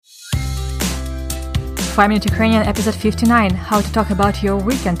5-Minute Ukrainian episode 59. How to talk about your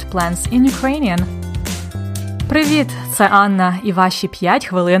weekend plans in Ukrainian. Привіт, це Анна і ваші 5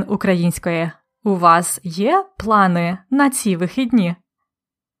 хвилин української. У вас є плани на ці вихідні?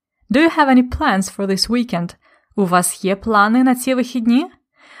 Do you have any plans for this weekend? У вас є плани на ці вихідні?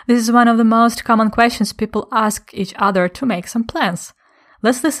 This is one of the most common questions people ask each other to make some plans.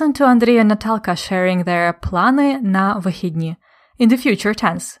 Let's listen to Andrei and Natalka sharing their плани на вихідні. In the future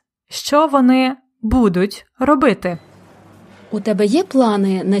tense. Що вони будуть робити? У тебе є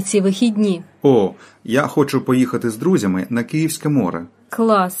плани на ці вихідні? О, я хочу поїхати з друзями на Київське море.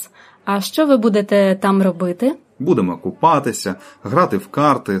 Клас! А що ви будете там робити? Будемо купатися, грати в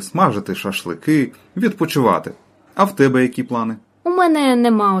карти, смажити шашлики, відпочивати. А в тебе які плани? У мене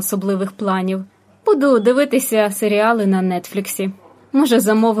нема особливих планів. Буду дивитися серіали на Нетфліксі. Може,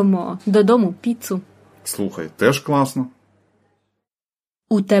 замовимо додому піцу. Слухай, теж класно.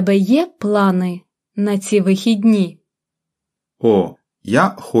 У тебе є плани на ці вихідні? О,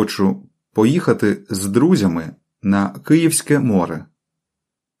 я хочу поїхати з друзями на Київське море.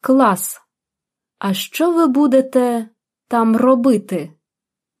 Клас! А що ви будете там робити?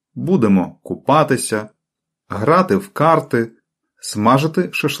 Будемо купатися, грати в карти, смажити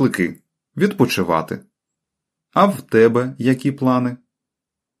шашлики, відпочивати. А в тебе які плани?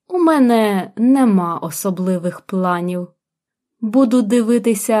 У мене нема особливих планів. Буду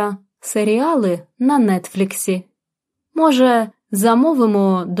дивитися серіали на Нетфліксі. Може,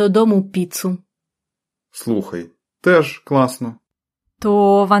 замовимо додому піцу. Слухай, теж класно.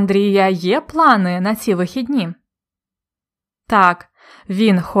 То в Андрія є плани на ці вихідні? Так,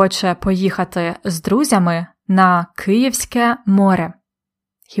 він хоче поїхати з друзями на Київське море.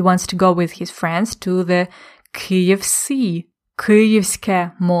 He wants to go with his friends to the Kyiv Sea.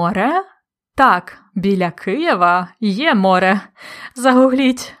 Київське море? Так, біля Києва є море.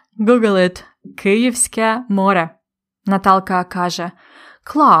 Загугліть, Google it. Київське море. Наталка каже,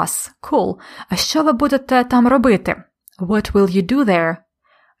 клас, cool. А що ви будете там робити? What will you do there?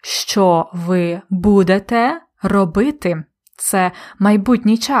 Що ви будете робити? Це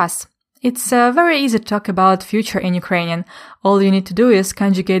майбутній час. It's very easy to talk about future in Ukrainian. All you need to do is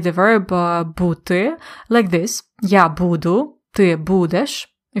conjugate the verb бути like this. Я буду, ти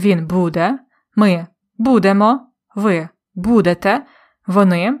будеш, він буде, ми будемо, ви будете,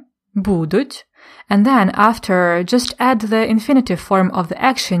 вони будуть. And then after, just add the infinitive form of the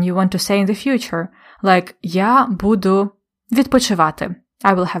action you want to say in the future. Like, я буду відпочивати.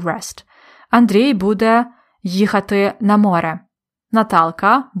 I will have rest. Андрій буде їхати на море.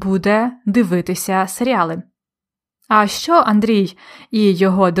 Наталка буде дивитися серіали. А що Андрій і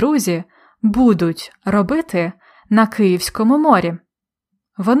його друзі будуть робити на Київському морі?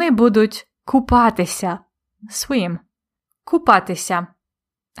 Вони будуть купатися. Swim. Купатися.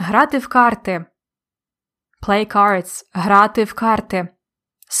 Грати в карти. Play cards. Грати в карти.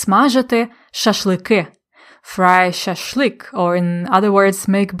 Смажити шашлики. Fry shashlik, or in other words,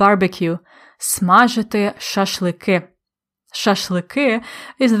 make barbecue. Смажити шашлики. Шашлики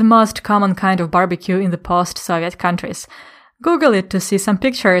is the most common kind of barbecue in the post-Soviet countries. Google it to see some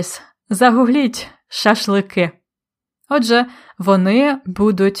pictures. Загугліть шашлики. Отже, вони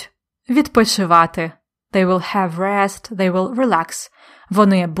будуть відпочивати. They will have rest, they will relax.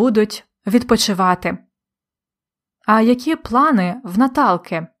 Вони будуть відпочивати. А які плани в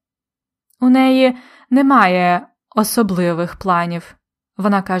Наталки? У неї немає особливих планів.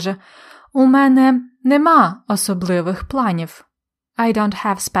 Вона каже, у мене нема особливих планів. I don't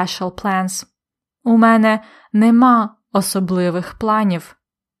have special plans. У мене нема особливих планів.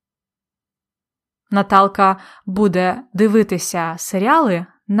 Наталка буде дивитися серіали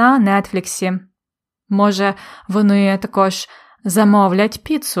на Нетфліксі. Може, вони також замовлять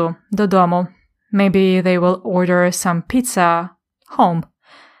піцу додому. Maybe they will order some pizza home.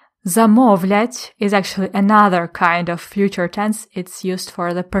 Замовлять is actually another kind of future tense. It's used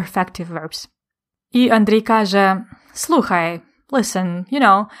for the perfective verbs. І Андрій каже, слухай, listen,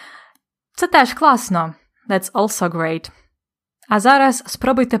 це теж класно. That's also great. А зараз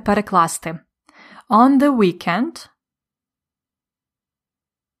спробуйте перекласти. On the weekend,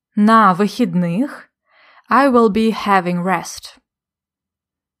 на вихідних, I will be having rest.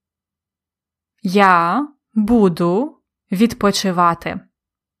 Я буду відпочивати.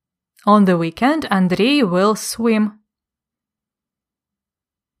 On the weekend, Андрій will swim.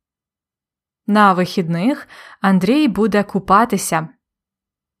 На вихідних Андрій буде купатися.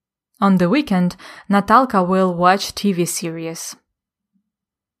 On the weekend, Наталка will watch TV series.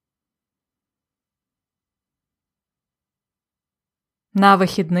 На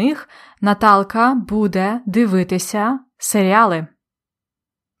вихідних Наталка буде дивитися серіали.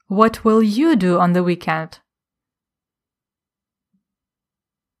 What will you do on the weekend?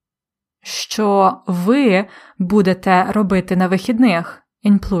 Що ви будете робити на вихідних?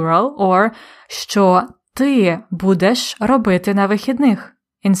 In plural. Or що ти будеш робити на вихідних?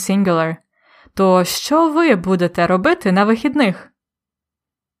 In singular. То що ви будете робити на вихідних?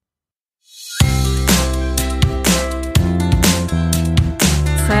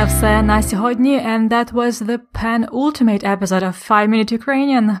 Це все на сьогодні, and that was the penultimate episode of 5 Minute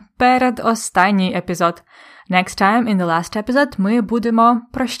Ukrainian, передостанній епізод. Next time, in the last episode, ми будемо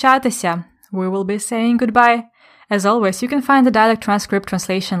прощатися. We will be saying goodbye. As always, you can find the dialect transcript,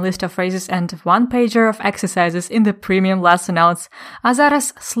 translation, list of phrases and one-pager of exercises in the premium lesson notes. А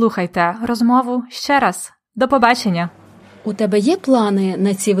зараз слухайте розмову ще раз. До побачення! У тебе є плани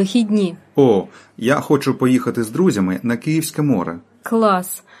на ці вихідні? О, я хочу поїхати з друзями на Київське море.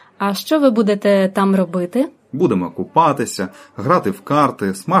 Клас! А що ви будете там робити? Будемо купатися, грати в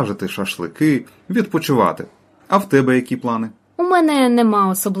карти, смажити шашлики, відпочивати. А в тебе які плани? У мене нема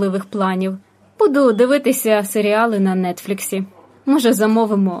особливих планів. Буду дивитися серіали на Нетфліксі. Може,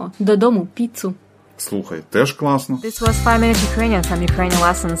 замовимо додому піцу. Слухай, теж класно. This was 5 Minute Ukrainian from Ukrainian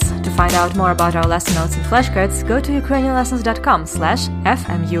Lessons. To find out more about our lesson notes and flashcards, go to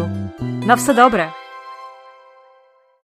ukrainianlessons.com/FMU. На все добре!